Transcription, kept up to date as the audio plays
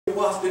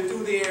wafted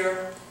through the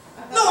air.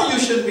 No, you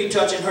shouldn't be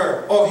touching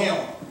her or him.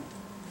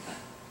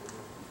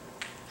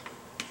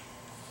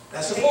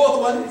 That's the fourth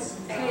one.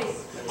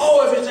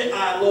 Oh, if you say,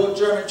 I love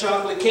German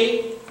chocolate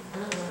cake,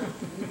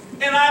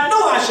 and I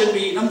know I shouldn't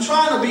be eating. I'm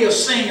trying to be a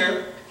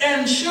singer,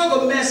 and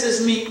sugar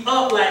messes me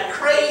up like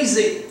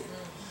crazy.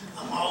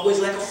 I'm always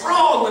like a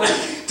frog when I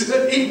get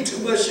to eating too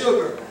much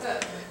sugar.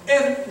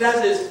 And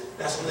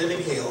that's a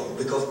living hell,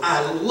 because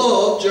I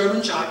love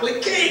German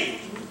chocolate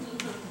cake,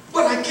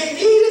 but I can't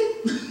eat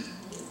it.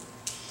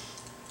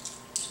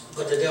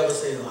 But the devil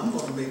says, I'm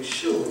going to make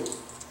sure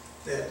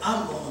that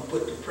I'm going to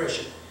put the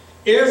pressure.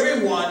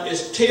 Everyone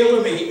is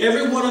tailor-made.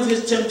 Every one of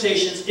his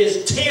temptations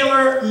is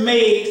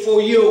tailor-made for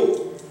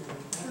you.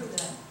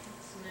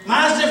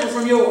 Mine's different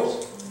from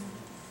yours,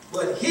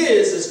 but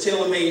his is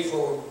tailor-made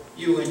for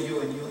you and you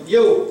and you and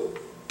you.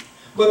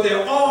 But they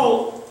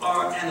all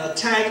are an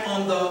attack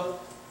on the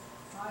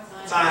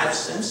five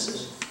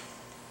senses.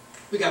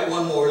 We got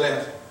one more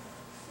left.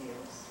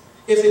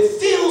 If it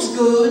feels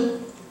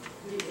good,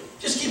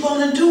 just keep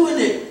on and doing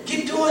it.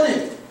 Keep doing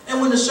it. And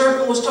when the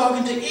serpent was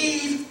talking to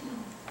Eve,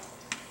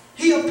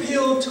 he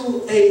appealed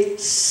to a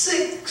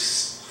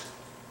sixth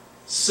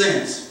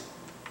sense.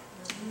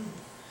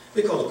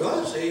 Because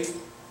God said,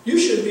 you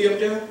shouldn't be up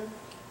there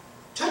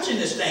touching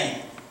this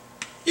thing.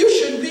 You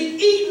shouldn't be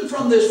eating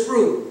from this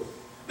fruit.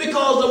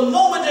 Because the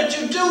moment that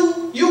you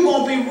do, you're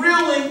going to be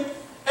reeling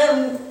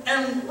and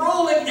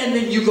rolling, and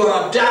then you're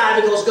going to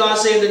die. Because God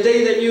said, the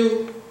day that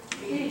you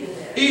eat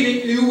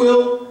it, you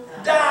will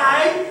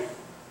die.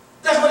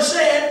 That's what it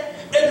said.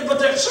 But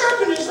the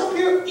serpent is up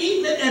here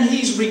eating it, and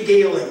he's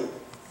regaling.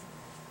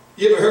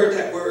 You ever heard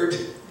that word?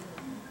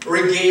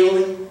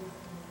 Regaling?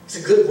 It's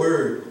a good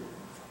word.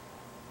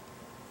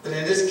 But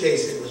in this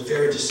case, it was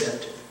very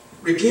deceptive.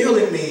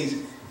 Regaling means,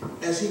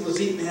 as he was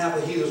eating the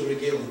apple, he was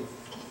regaling.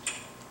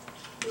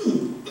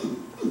 You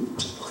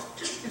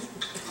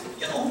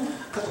know,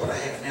 I thought I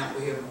had an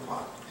apple here in the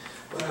pot,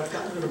 but I've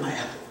gotten rid of my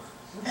apple.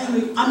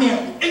 And I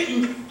mean,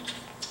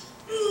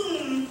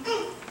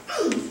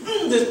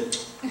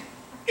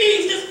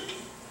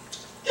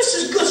 this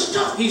is good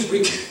stuff. He's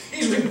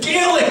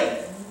regaling,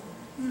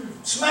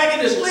 smacking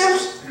his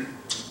lips.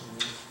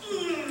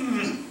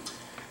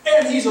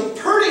 And he's a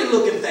pretty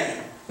looking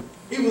thing.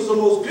 He was the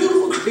most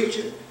beautiful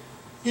creature.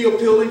 He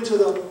appealing to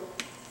the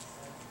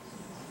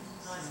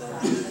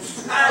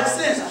five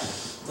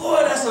sense.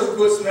 Boy, that's a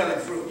good smelling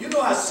fruit. You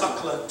know how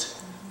succulent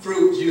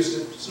fruit used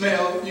to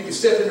smell. You can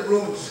step in the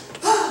room and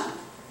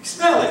you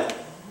smell it.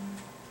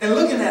 And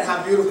looking at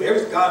how beautiful,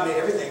 God made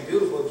everything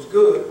beautiful, it was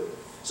good.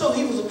 So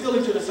he was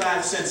appealing to the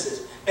five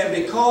senses. And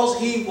because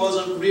he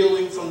wasn't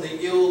reeling from the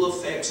ill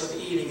effects of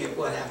eating it,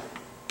 what happened?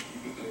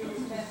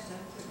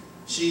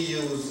 She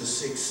used the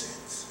sixth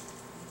sense,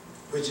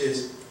 which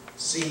is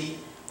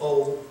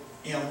C-O-M-M-O-N.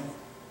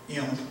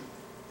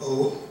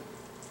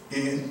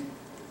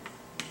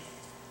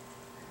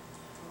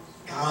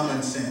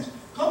 Common sense.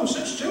 Common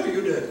sense tells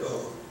you that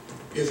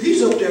if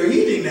he's up there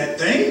eating that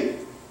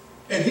thing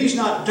and he's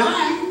not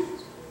dying,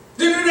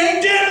 then it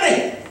ain't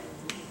deadly.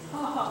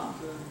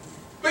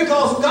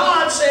 Because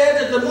God said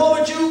that the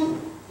moment you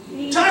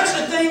touch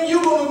the thing,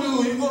 you're going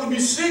to be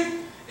sick,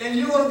 and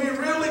you're going to be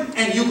reeling,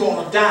 and you're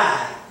going to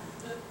die.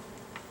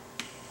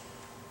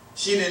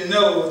 She didn't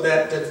know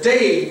that the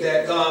day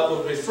that God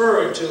was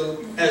referring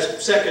to,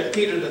 as 2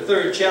 Peter the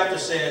 3rd chapter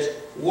says,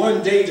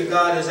 one day to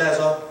God is as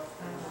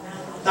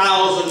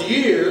 1,000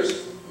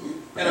 years,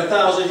 and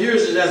 1,000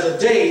 years is as a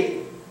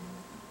day.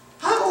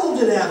 How old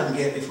did Adam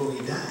get before he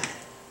died?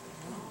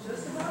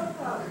 Just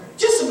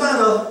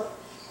about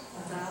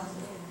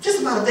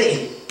a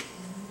day.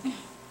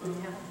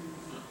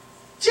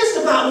 Just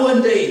about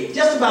one day.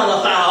 Just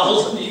about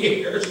 1,000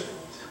 years.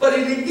 But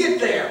he didn't get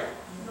there.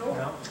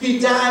 He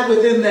died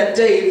within that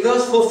day,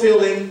 thus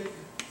fulfilling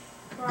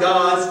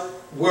God's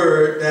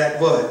word that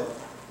what?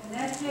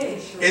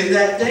 In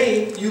that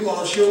day, you're going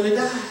to surely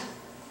die.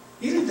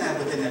 He didn't die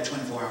within that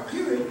 24-hour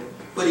period,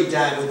 but he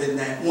died within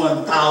that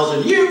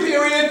 1,000-year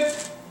period.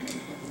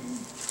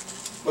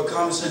 But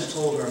common sense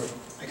told her,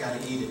 I got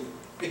to eat it.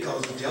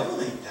 Because the devil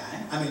ain't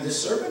dying. I mean, this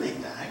serpent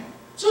ain't dying.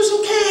 So it's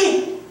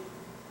okay.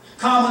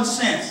 Common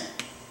sense.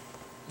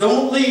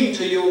 Don't lean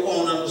to your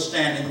own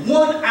understanding.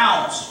 1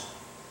 ounce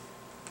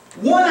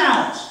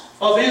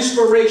of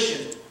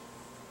inspiration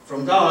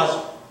from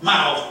God's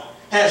mouth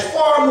has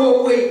far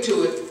more weight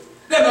to it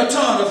than a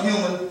ton of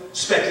human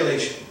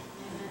speculation.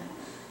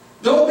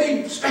 Don't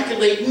be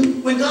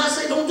speculating. When God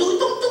says don't do it,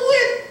 don't do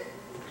it.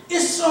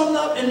 It's summed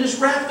up and it's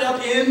wrapped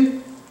up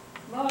in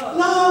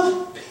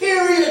love,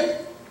 period.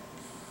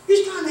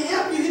 He's trying to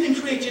help you. He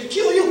didn't create you to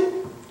kill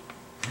you.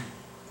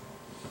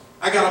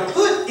 I got to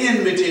put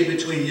enmity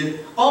between you.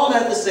 All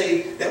that to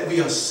say that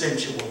we are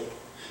sensual.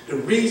 The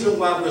reason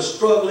why we're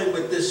struggling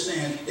with this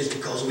sin is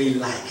because we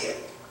like it.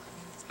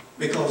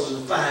 Because of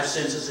the five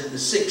senses, and the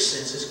sixth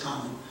sense is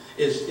common,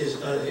 is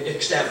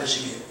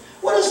establishing it.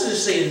 What else does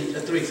it say in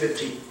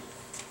 3:15?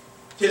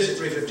 Here's the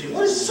 3:15.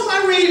 What is it?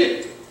 Somebody read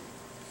it.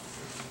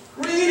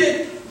 Read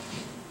it.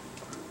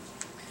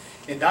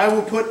 And I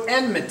will put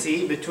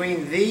enmity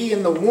between thee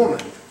and the woman.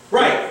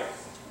 Right.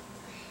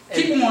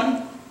 Keep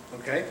on.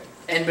 Okay.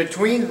 And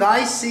between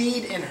thy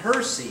seed and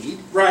her seed.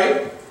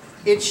 Right.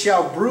 It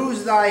shall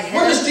bruise thy head.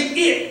 What is the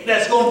it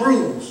that's going to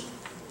bruise?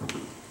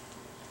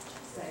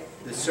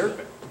 The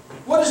serpent.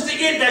 What is the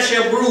it that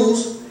shall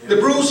bruise? The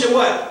bruise shall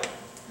what?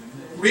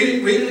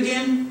 Read it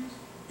again.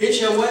 It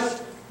shall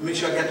what? Make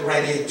sure I got the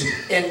right it.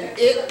 And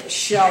it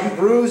shall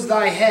bruise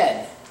thy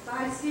head.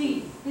 Thy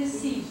seed, his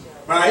seed.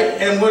 Right.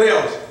 And what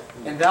else?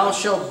 And thou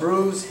shalt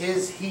bruise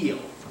his heel.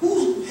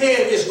 Whose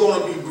head is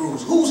going to be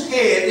bruised? Whose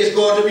head is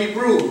going to be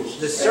bruised?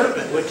 The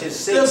serpent, which is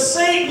Satan. The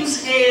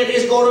Satan's head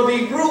is going to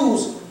be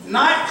bruised.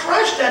 Not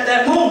crushed at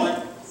that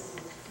moment,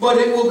 but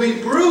it will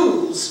be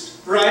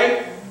bruised,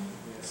 right?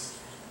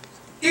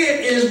 It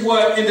is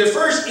what, in the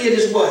first it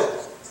is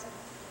what?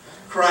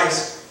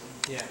 Christ.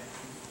 Yeah.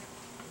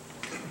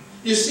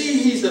 You see,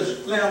 he's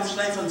the lamb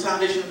slain from the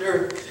foundation of the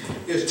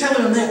earth. He's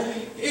telling them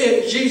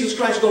that Jesus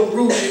Christ is going to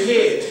bruise your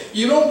head.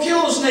 You don't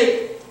kill the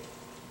snake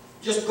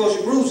just because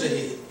you bruise the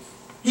head.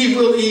 He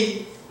will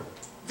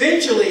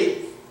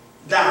eventually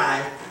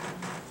die,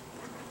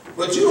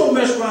 but you don't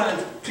mess around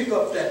and pick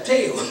up that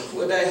tail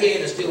where that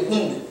head is still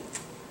wounded.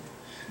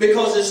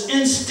 Because it's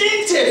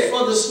instinctive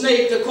for the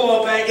snake to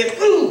call back and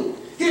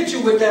hit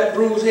you with that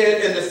bruised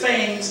head, and the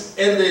fangs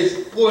and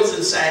the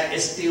poison sac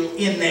is still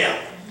in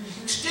there.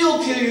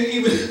 Still kill you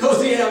even though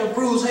they have a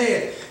bruised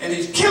head. And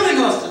he's killing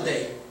us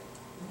today.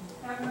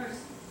 Have mercy.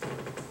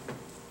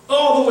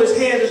 Although his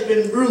head has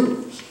been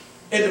bruised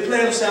and the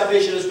plan of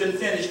salvation has been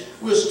finished,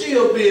 we're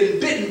still being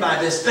bitten by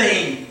this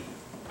thing.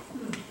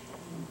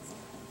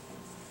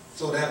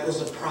 So that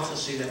was a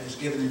prophecy that was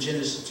given in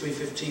Genesis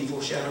 3:15,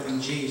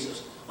 foreshadowing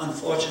Jesus.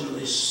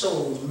 Unfortunately,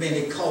 so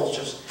many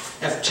cultures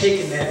have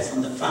taken that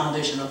from the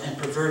foundation and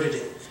perverted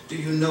it. Do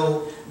you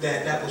know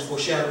that that was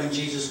foreshadowing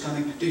Jesus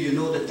coming? Do you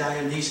know that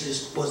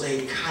Dionysus was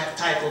a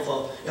type of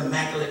an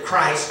immaculate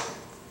Christ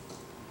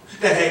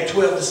that had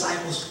 12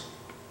 disciples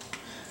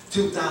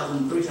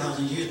 2,000,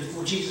 3,000 years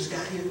before Jesus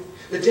got here?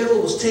 The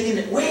devil was taking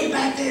it way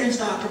back there and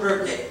started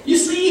perverting it. You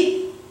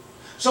see?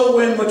 So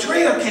when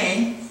betrayal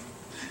came,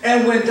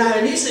 and when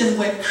Dionysius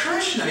went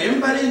Krishna,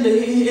 everybody in the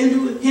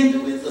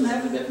Hinduism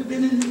haven't ever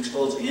been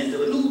exposed to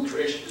Hindu and who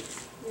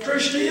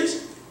Krishna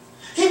is?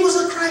 He was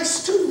a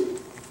Christ too.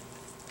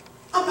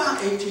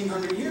 About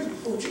 1,800 years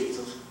before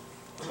Jesus.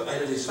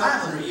 At least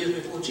 500 years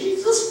before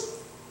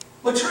Jesus.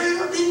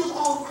 Betrayal, he was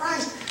all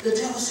Christ. The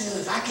devil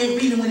said, if I can't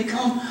beat him when he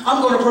comes,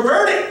 I'm going to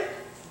pervert it.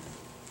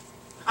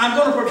 I'm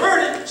going to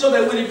pervert it so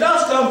that when he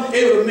does come,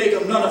 it will make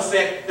him none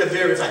effect the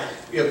very fact.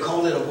 We'll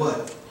call it a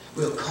what?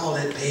 We'll call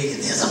it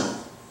paganism.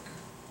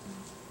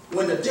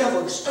 When the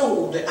devil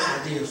stole the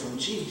idea from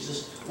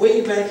Jesus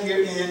way back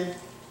here in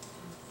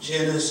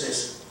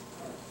Genesis.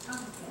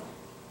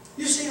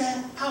 You see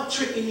that? How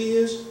tricky he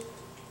is?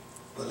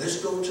 But let's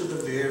go to the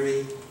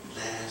very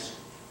last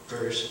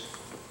verse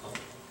of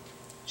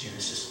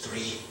Genesis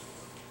 3.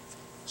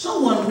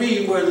 Someone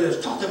read where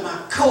they're talking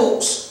about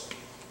coats.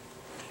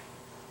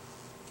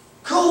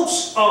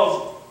 Coats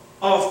of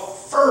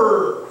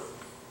fur.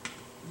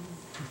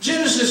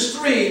 Genesis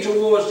 3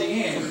 towards the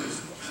end.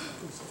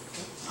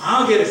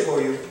 I'll get it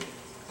for you.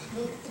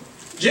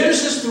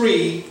 Genesis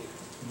 3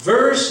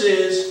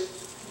 verses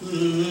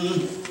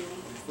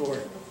 4.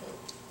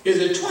 Is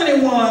it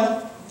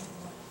 21?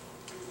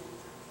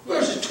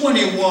 Verse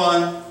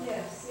 21.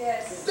 Yes,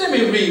 yes. Let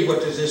me read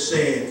what this is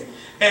saying.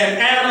 And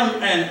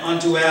Adam, and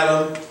unto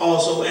Adam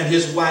also and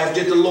his wife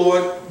did the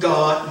Lord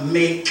God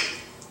make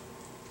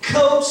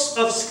coats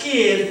of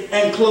skin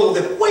and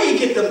clothing. Where you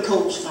get them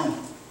coats from?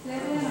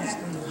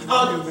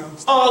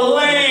 A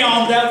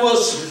lamb that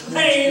was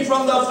slain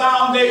from the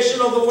foundation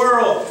of the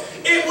world.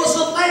 It was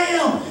a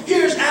lamb.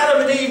 Here's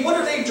Adam and Eve. What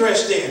are they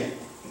dressed in?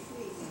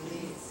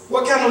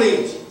 What kind of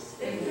leaves?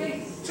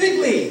 Fig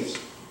leaves.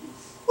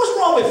 What's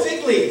wrong with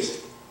fig leaves?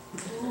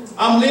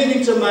 I'm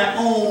leaning to my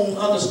own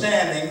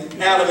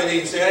understanding. Adam and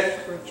Eve said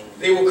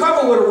they were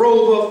covered with a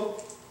robe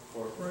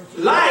of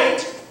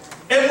light,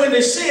 and when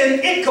they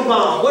sinned,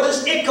 Ichabod. What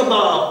is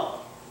Ichabod?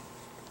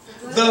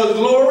 The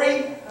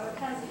glory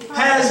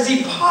has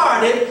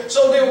departed.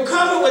 So they were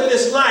covered with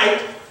this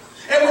light,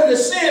 and when the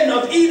sin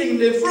of eating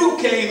the fruit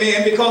came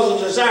in because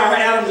of desire,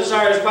 Adam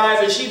desired his wife,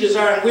 and she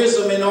desired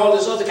wisdom and all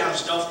this other kind of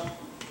stuff.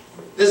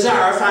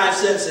 Desire, 5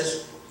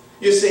 senses.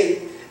 You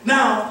see.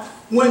 Now,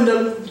 when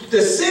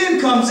the sin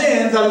comes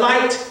in, the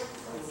light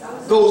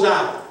goes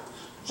out.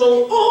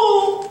 So,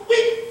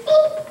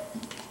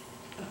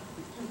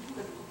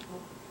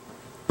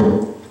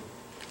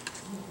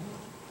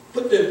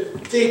 put the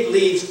fig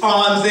leaves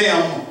on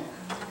them.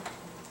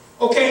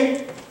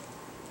 Okay?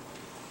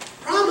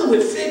 Problem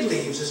with fig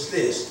leaves is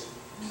this.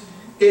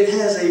 It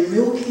has a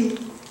milky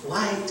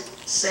white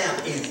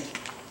sap in it.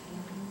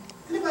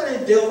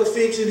 Anybody dealt with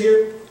figs in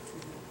here?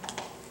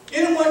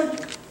 Anyone?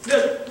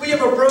 We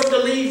ever broke the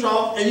leaves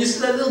off and you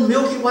see that little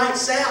milky white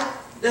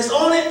sap that's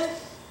on it?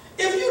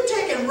 If you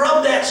take and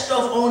rub that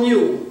stuff on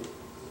you,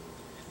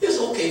 it's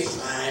okay,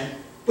 fine.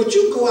 But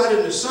you go out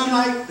in the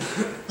sunlight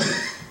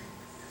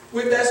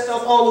with that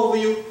stuff all over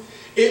you,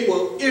 it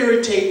will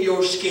irritate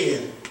your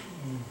skin.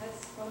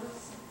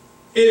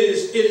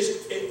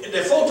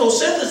 The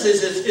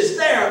photosynthesis is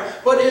there,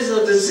 but it's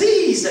a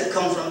disease that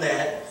comes from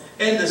that.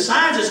 And the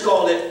scientists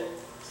call it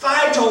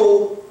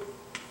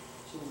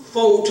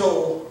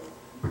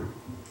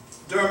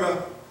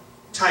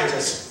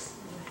phytodermatitis.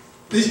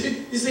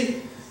 You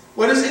see,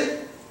 what is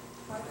it?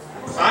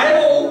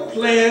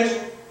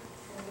 Phytoplant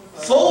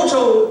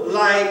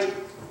photolite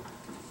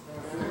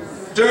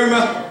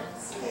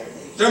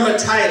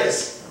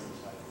dermatitis.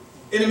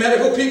 Any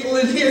medical people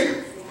in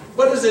here?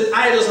 What is it?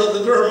 Itis of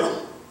the derma.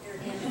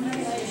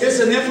 It's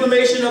an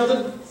inflammation of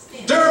the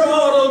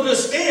derma of the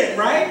skin,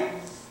 right?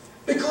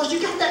 Because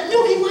you got that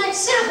milky white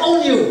sap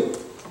on you.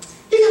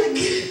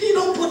 You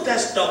don't put that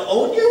stuff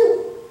on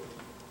you.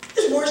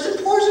 It's worse than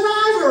poison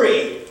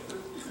ivory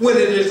when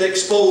it is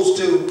exposed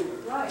to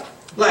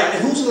light.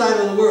 And who's the light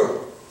of the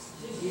world?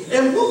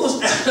 And what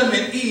was Adam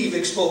and Eve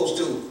exposed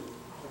to?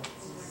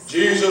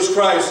 Jesus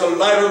Christ, the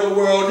light of the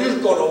world. He's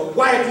going to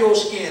wipe your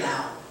skin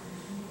out.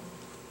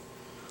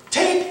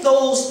 Take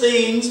those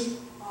things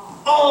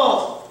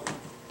off.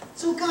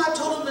 So God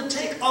told him to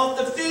take off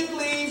the fig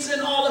leaves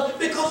and all of it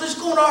because it's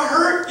going to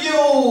hurt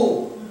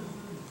you.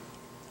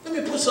 Let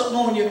me put something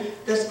on you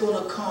that's going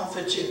to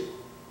comfort you.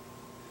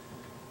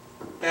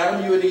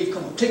 Adam, you and Eve,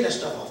 come on, take that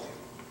stuff off you.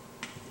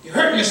 You're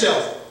hurting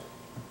yourself.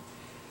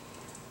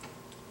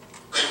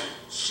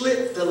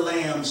 Slit the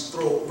lamb's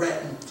throat right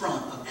in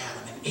front of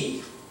Adam and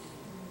Eve.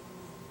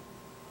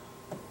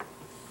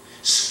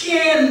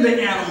 Skin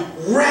the animal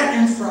right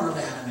in front of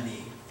Adam and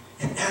Eve.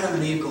 And Adam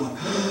and Eve going,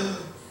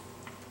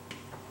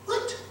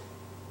 what?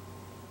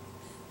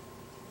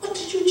 What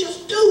did you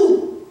just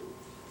do?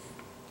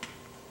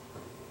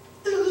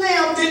 The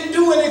lamb didn't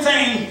do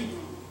anything.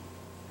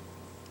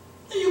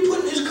 And you're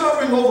putting his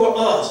covering over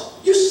us.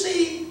 You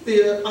see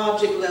the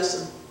object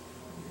lesson?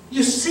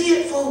 You see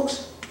it,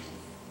 folks?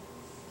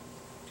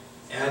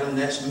 Adam,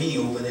 that's me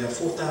over there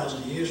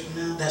 4,000 years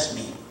from now. That's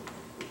me.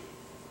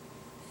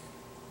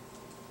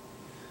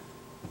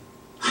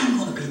 I'm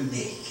going to be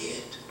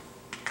naked.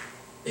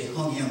 They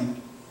hung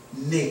him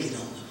naked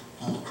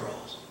on the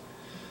cross.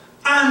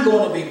 I'm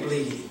going to be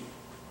bleeding.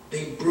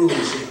 They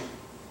bruised him.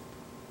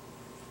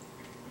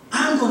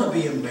 I'm going to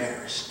be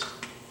embarrassed.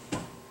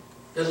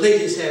 The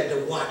ladies had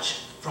to watch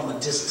from a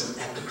distance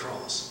at the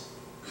cross.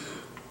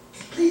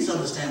 Please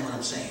understand what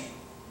I'm saying.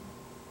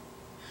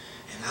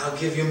 And I'll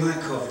give you my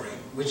covering,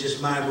 which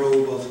is my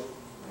robe of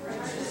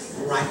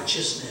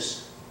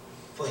righteousness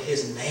for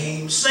his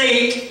name's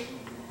sake.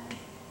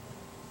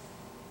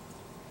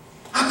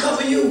 I'll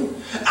cover you.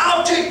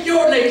 I'll take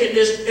your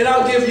nakedness and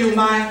I'll give you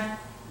my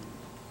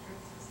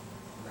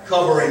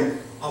covering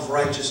of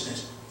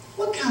righteousness.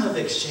 What kind of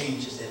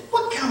exchange is that?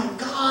 What kind of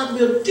God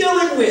we're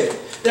dealing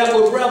with that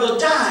would rather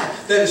die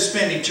than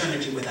spend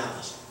eternity without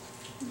us?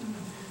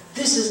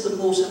 This is the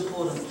most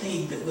important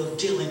thing that we're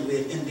dealing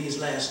with in these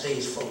last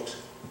days, folks.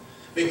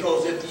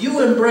 Because if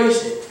you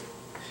embrace it,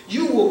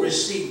 you will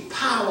receive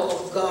power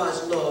of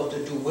God's love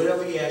to do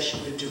whatever he asks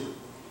you to do,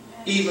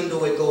 even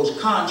though it goes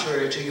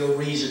contrary to your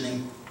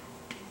reasoning.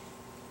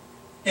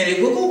 And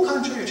it will go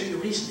contrary to your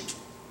reasoning.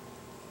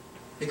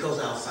 Because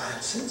our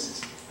five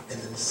senses, and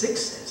then the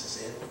sixth sense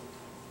said,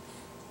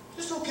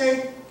 it's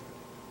okay.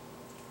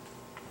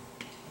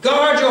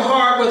 Guard your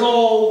heart with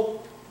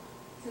all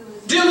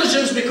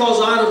diligence,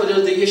 because out of it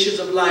are the issues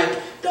of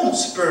life. Don't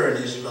spurn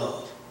his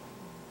love.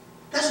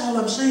 That's all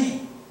I'm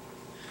saying.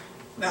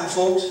 Now,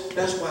 folks,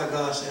 that's why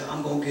God said,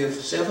 I'm going to give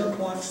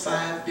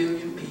 7.5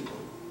 billion people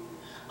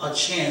a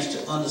chance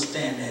to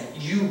understand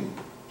that you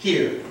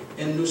here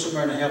in New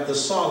Smyrna have the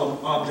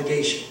solemn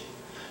obligation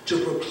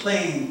to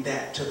proclaim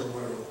that to the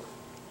world.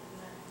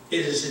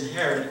 It is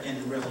inherent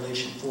in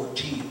Revelation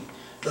 14.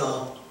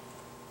 The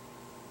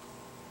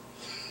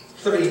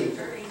three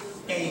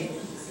ain't,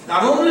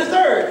 not only the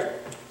third,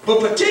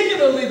 but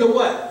particularly the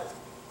what?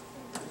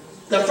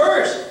 The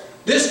first,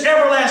 this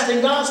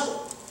everlasting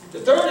gospel. The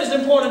third is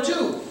important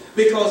too,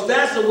 because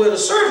that's where the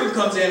servant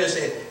comes in and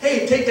says,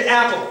 hey, take the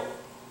apple.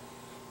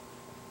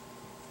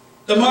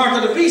 The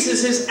mark of the beast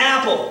is his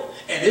apple.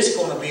 And it's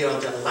going to be a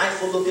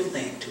delightful looking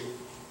thing too.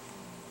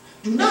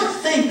 Do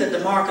not think that the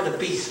mark of the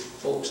beast,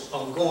 folks,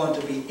 are going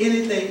to be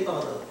anything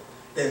other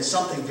than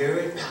something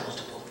very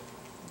palatable,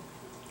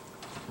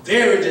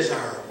 very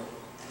desirable.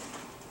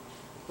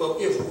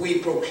 But if we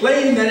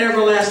proclaim that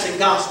everlasting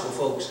gospel,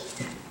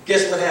 folks,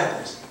 guess what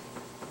happens?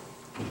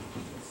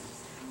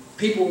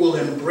 People will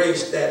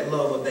embrace that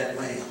love of that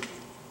Lamb.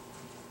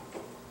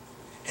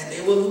 And they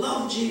will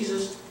love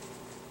Jesus.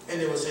 And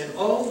they will say,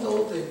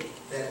 although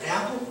that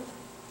apple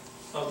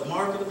of the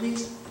mark of the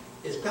beast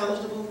is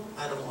palatable,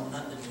 I don't want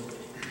nothing to do with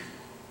it.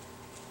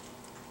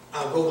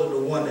 I'll go to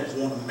the one that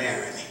wants to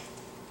marry me.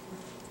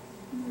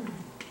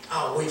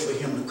 I'll wait for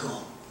him to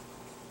come.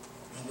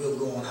 And we'll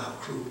go on our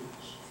cruise.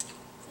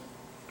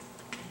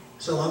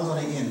 So I'm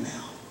going to end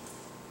now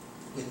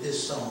with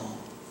this song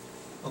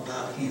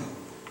about him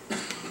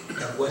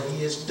and what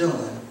he has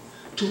done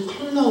to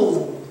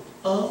clothe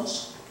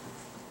us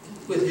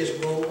with his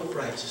robe of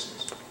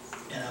righteousness.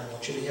 And I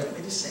want you to help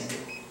me to sing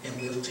it,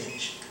 and we'll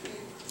finish.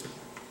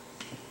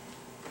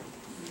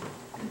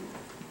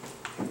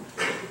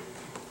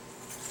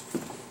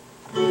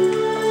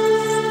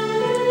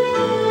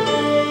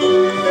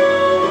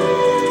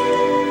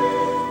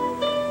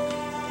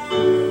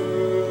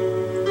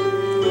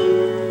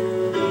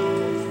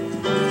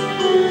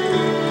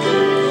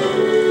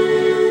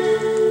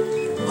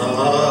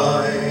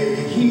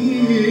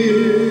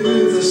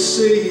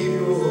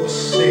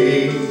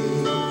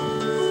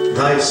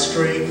 Thy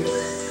strength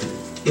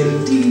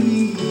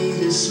indeed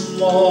is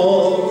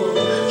small,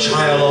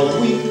 child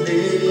of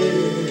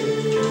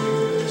weakness,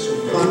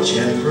 watch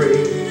and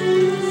pray,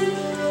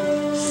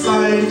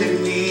 find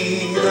in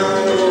me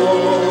thy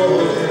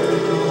Lord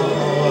and God.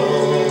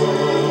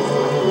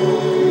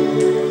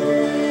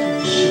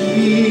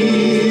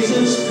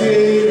 Jesus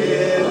paid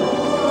it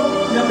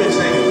all. Help me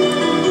sing.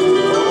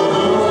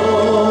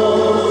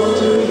 All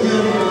to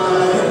him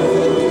I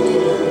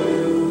owe.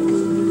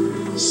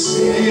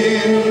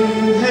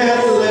 Sin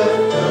had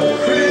left a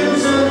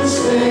crimson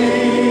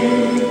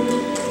stain,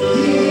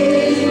 he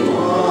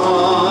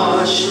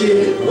washed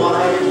it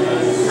white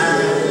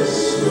as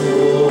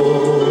snow.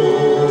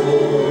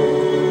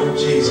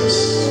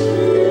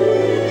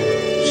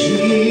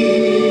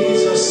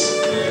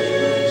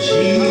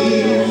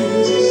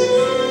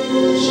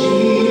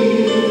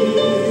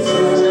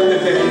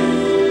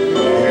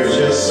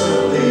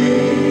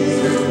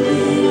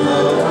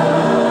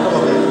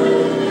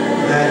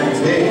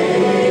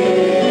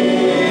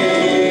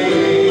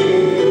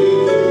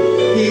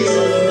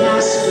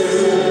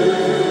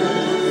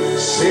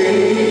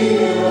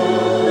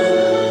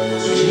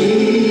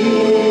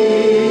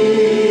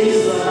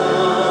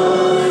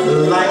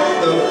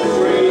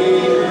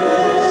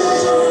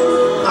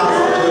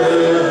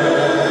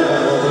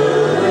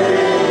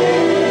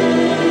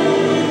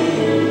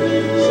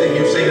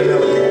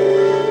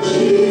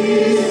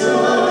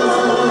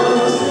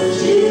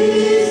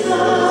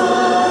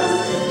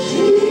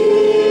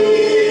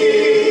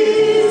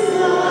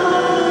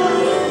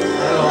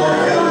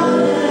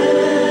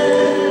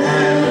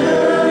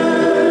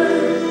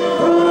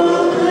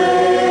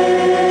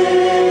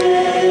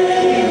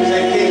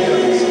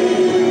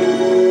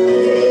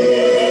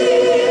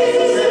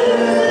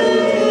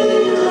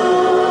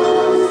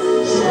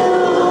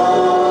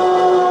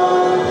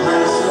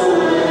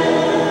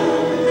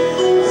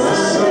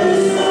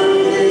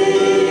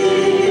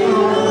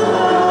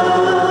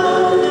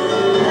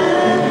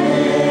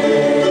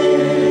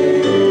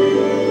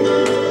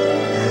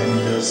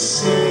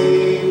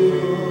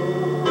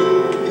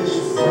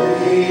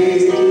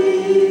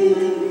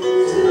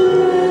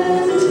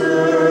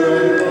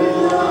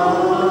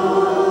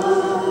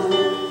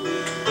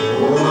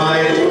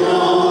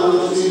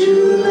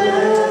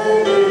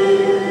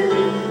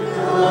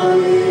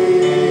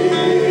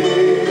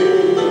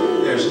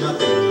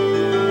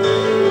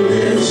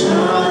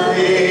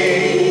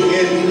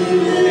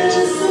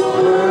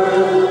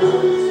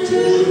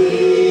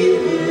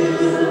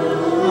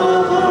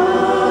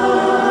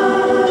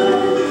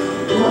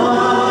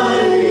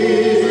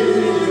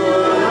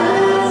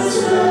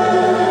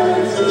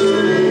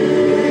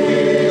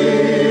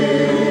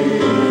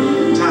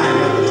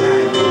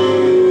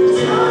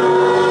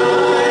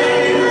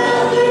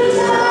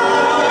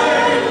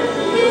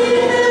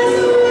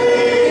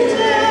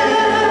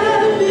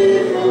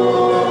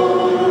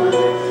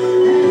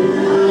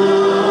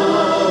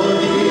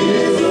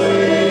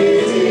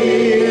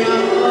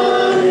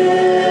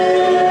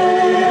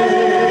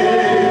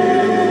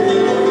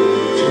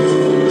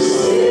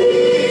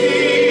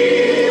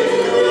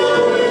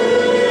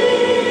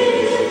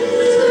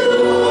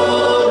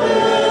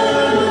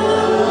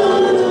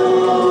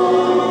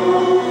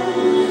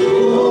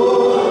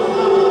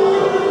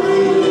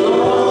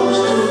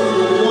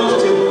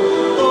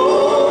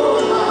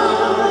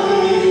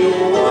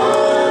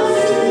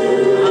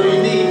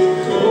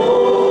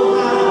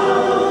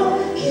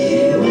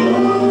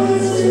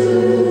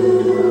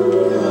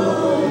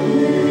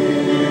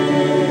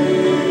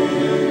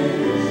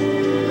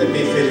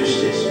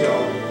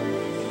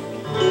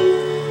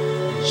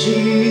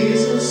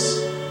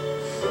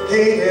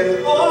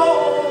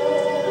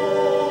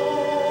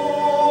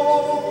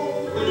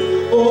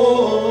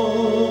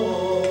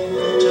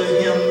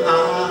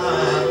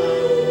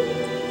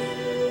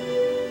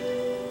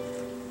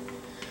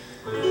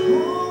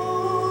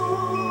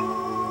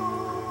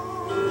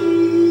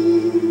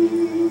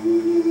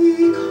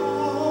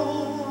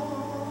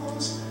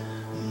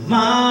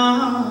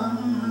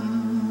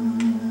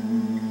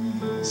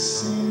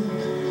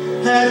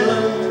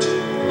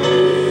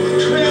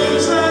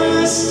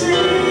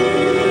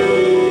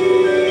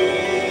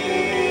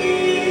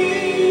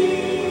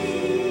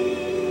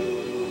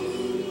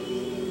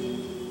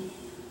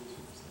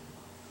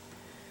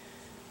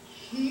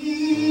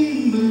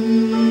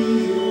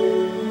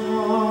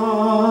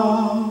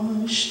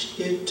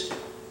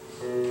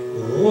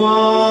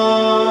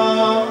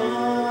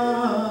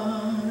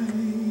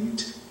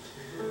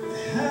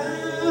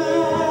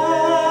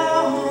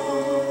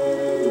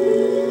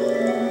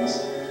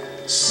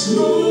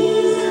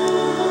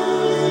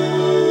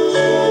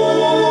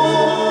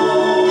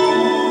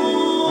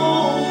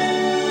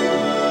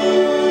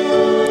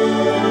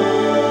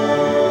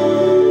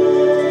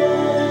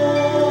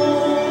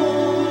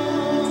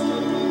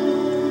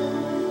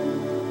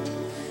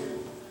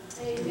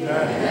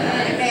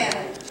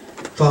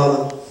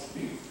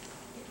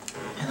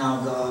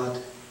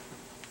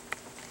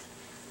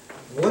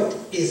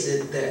 is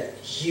it that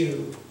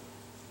you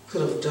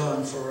could have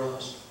done for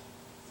us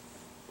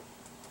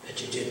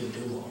that you didn't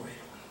do already?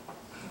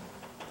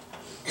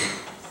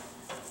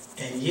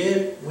 And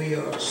yet we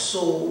are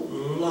so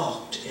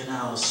locked in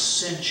our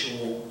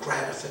sensual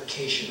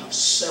gratification of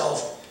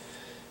self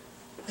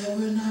that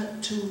we're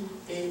not too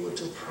able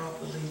to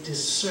properly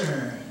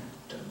discern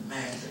the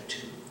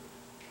magnitude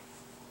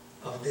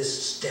of this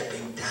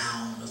stepping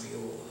down of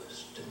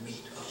yours to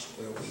meet us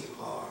where we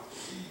are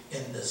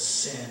in the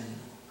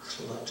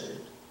sin-cluttered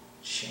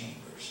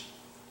chambers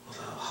of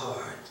our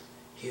heart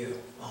here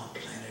on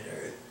planet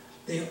Earth.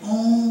 The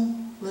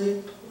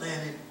only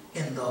planet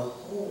in the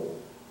whole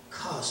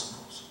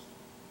cosmos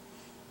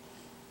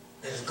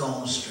that has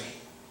gone astray.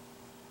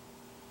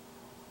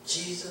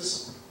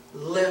 Jesus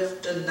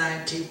left the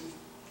 90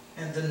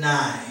 and the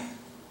 9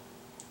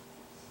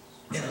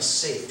 in a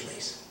safe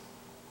place.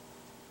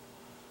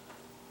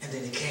 And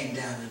then he came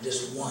down to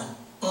this one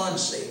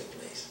unsafe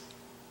place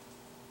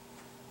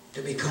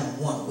to become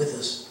one with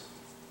us.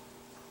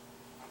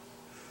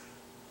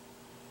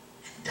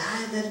 And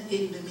died that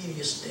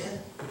ignominious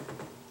death.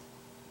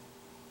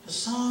 The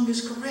song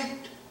is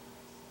correct.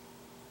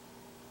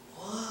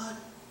 What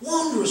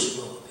wondrous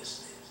love is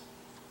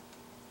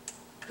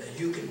this, that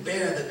you can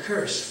bear the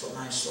curse for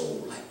my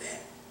soul like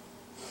that.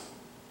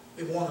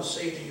 We want to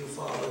say to you,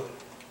 Father,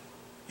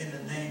 in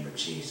the name of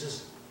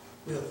Jesus,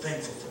 we are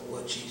thankful for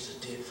what Jesus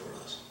did for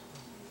us.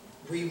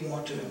 We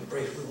want to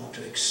embrace, we want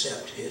to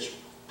accept his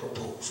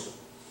proposal.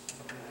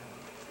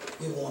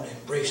 We want to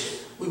embrace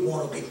it. We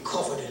want to be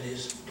covered in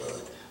his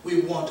blood.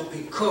 We want to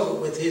be covered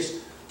with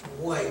his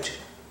white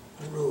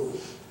robe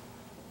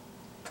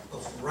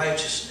of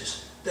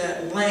righteousness.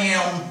 That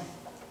lamb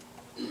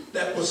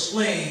that was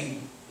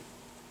slain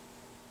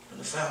from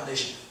the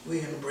foundation.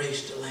 We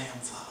embrace the lamb,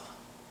 Father.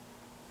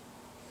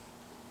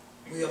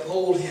 We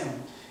uphold him,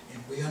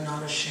 and we are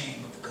not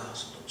ashamed of the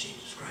gospel of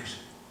Jesus Christ.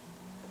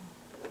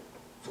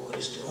 For it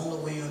is the only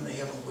way in the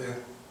heaven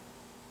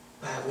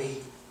whereby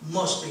we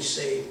must be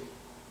saved.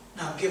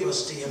 Now give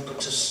us the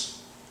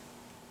impetus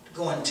to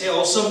go and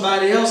tell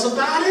somebody else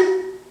about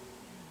it.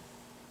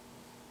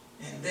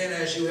 And then,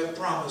 as you have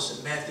promised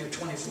in Matthew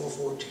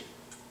 24:14,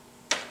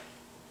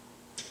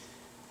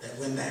 that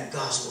when that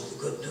gospel, the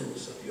good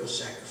news of your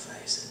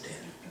sacrifice and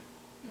death,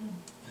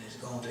 and it's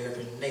gone to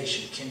every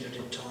nation, kindred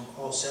and tongue,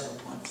 all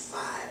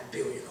 7.5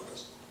 billion of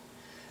us,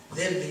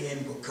 then the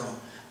end will come.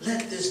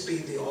 Let this be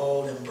the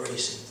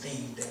all-embracing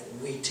thing that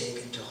we take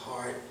into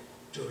heart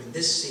during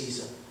this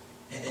season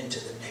and into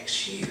the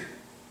next year,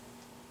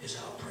 is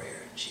our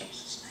prayer in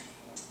Jesus' name.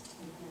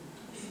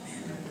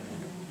 Amen.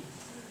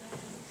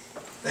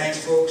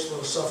 Thanks, folks,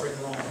 for suffering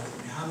along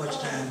with me. How much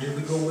time did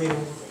we go way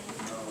over?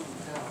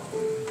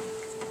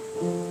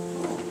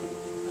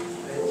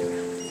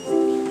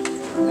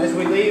 As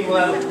we leave, we'll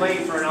have a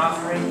plate for an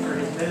offering for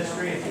his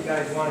ministry if you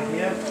guys want to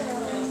give.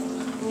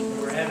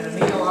 We're having a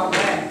meal out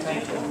back.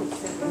 Thank you.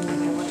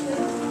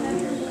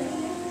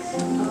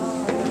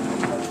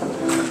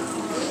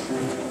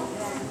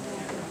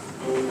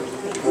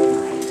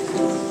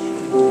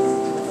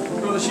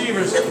 Brother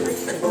Shevers,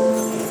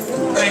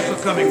 thanks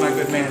for coming, my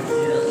good man.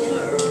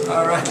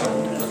 All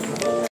right.